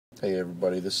Hey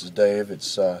everybody, this is Dave.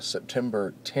 It's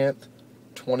September 10th,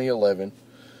 2011.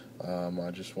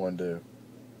 I just wanted to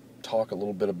talk a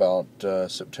little bit about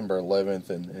September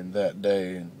 11th and that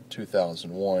day in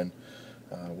 2001.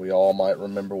 We all might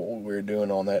remember what we were doing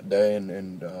on that day,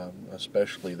 and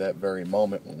especially that very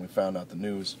moment when we found out the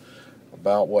news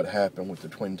about what happened with the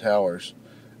Twin Towers,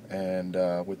 and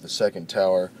with the second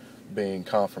tower being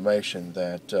confirmation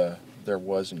that there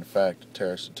was in fact a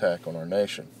terrorist attack on our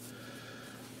nation.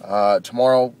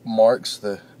 Tomorrow marks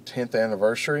the 10th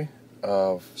anniversary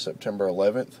of September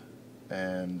 11th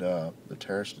and the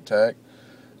terrorist attack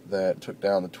that took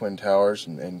down the Twin Towers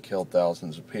and killed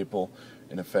thousands of people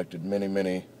and affected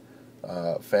many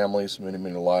families,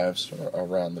 many lives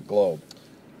around the globe.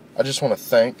 I just want to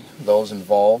thank those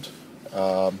involved,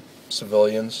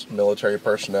 civilians, military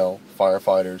personnel,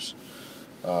 firefighters,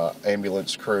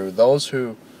 ambulance crew, those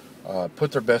who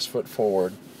put their best foot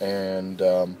forward and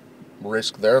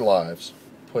risk their lives,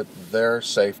 put their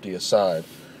safety aside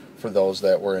for those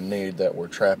that were in need, that were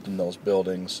trapped in those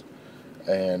buildings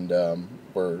and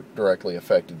were directly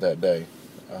affected that day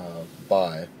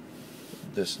by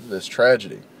this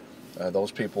tragedy.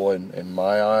 Those people, in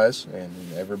my eyes and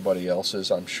in everybody else's,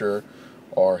 I'm sure,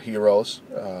 are heroes.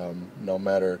 No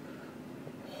matter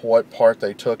what part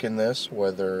they took in this,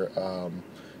 whether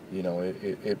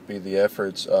it be the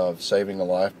efforts of saving a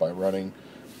life by running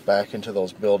back into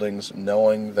those buildings,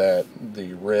 knowing that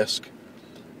the risk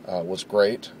was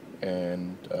great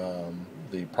and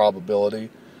the probability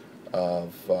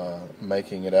of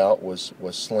making it out was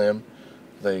slim.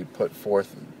 They put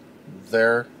forth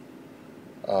their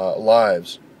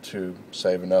lives to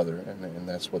save another, and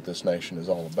that's what this nation is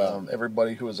all about.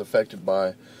 Everybody who was affected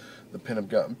by the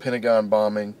Pentagon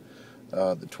bombing,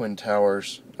 the Twin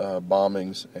Towers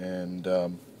bombings, and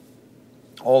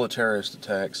all the terrorist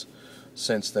attacks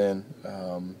since then.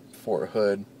 Fort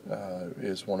Hood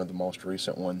is one of the most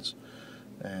recent ones,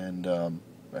 and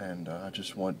I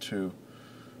just want to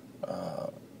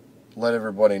let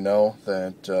everybody know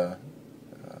that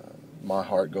my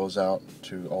heart goes out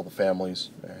to all the families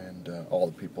and all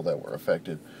the people that were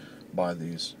affected by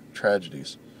these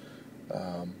tragedies.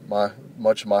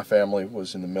 Much of my family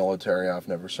was in the military. I've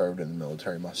never served in the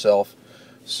military myself,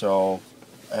 so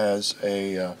as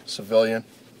a civilian,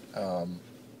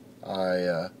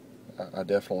 I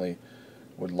definitely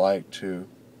would like to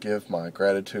give my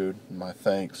gratitude, my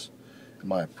thanks, and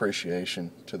my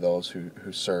appreciation to those who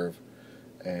serve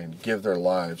and give their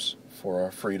lives for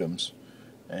our freedoms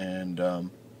and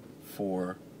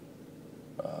for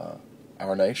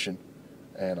our nation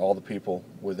and all the people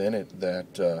within it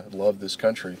that love this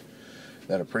country,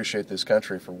 that appreciate this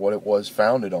country for what it was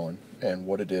founded on and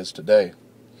what it is today.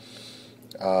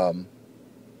 We're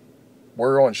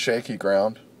on shaky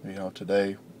ground.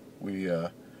 Today we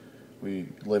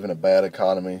live in a bad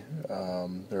economy.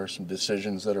 There are some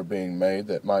decisions that are being made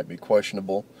that might be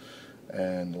questionable,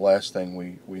 and the last thing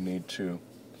we need to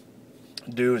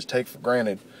do is take for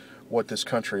granted what this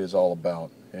country is all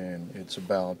about. And it's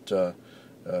about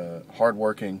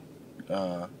hardworking,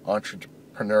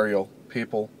 entrepreneurial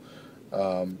people,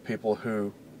 people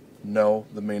who know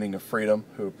the meaning of freedom,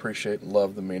 who appreciate and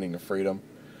love the meaning of freedom,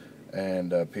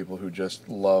 and people who just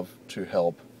love to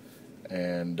help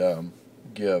and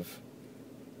give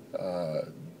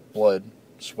blood,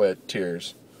 sweat,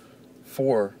 tears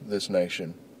for this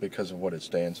nation because of what it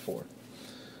stands for.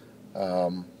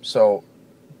 So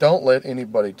don't let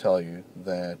anybody tell you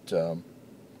that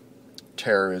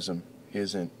terrorism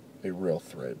isn't a real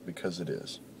threat, because it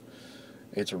is.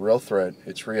 It's a real threat,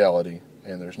 it's reality,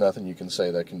 and there's nothing you can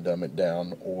say that can dumb it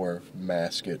down or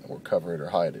mask it or cover it or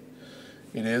hide it.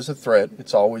 It is a threat.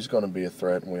 It's always going to be a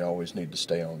threat, and we always need to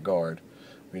stay on guard.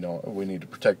 We need to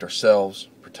protect ourselves,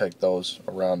 protect those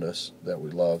around us that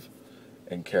we love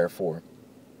and care for,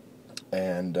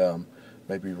 and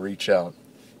maybe reach out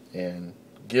and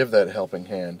give that helping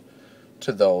hand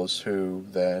to those who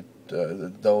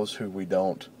we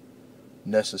don't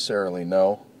necessarily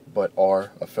know, but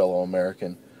are a fellow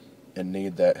American and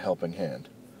need that helping hand.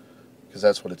 Because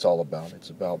that's what it's all about. It's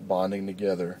about bonding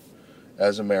together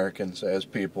as Americans, as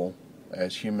people,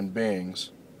 as human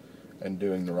beings, and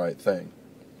doing the right thing.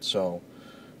 So,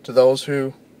 to those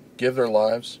who give their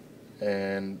lives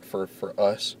and for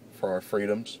us, for our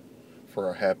freedoms, for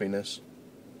our happiness,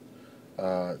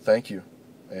 thank you.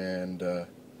 And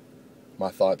my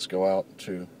thoughts go out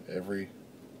to every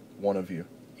one of you,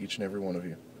 each and every one of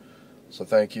you. So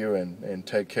thank you, and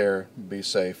take care. Be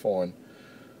safe on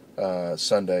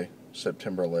Sunday,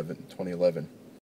 September 11th, 2011.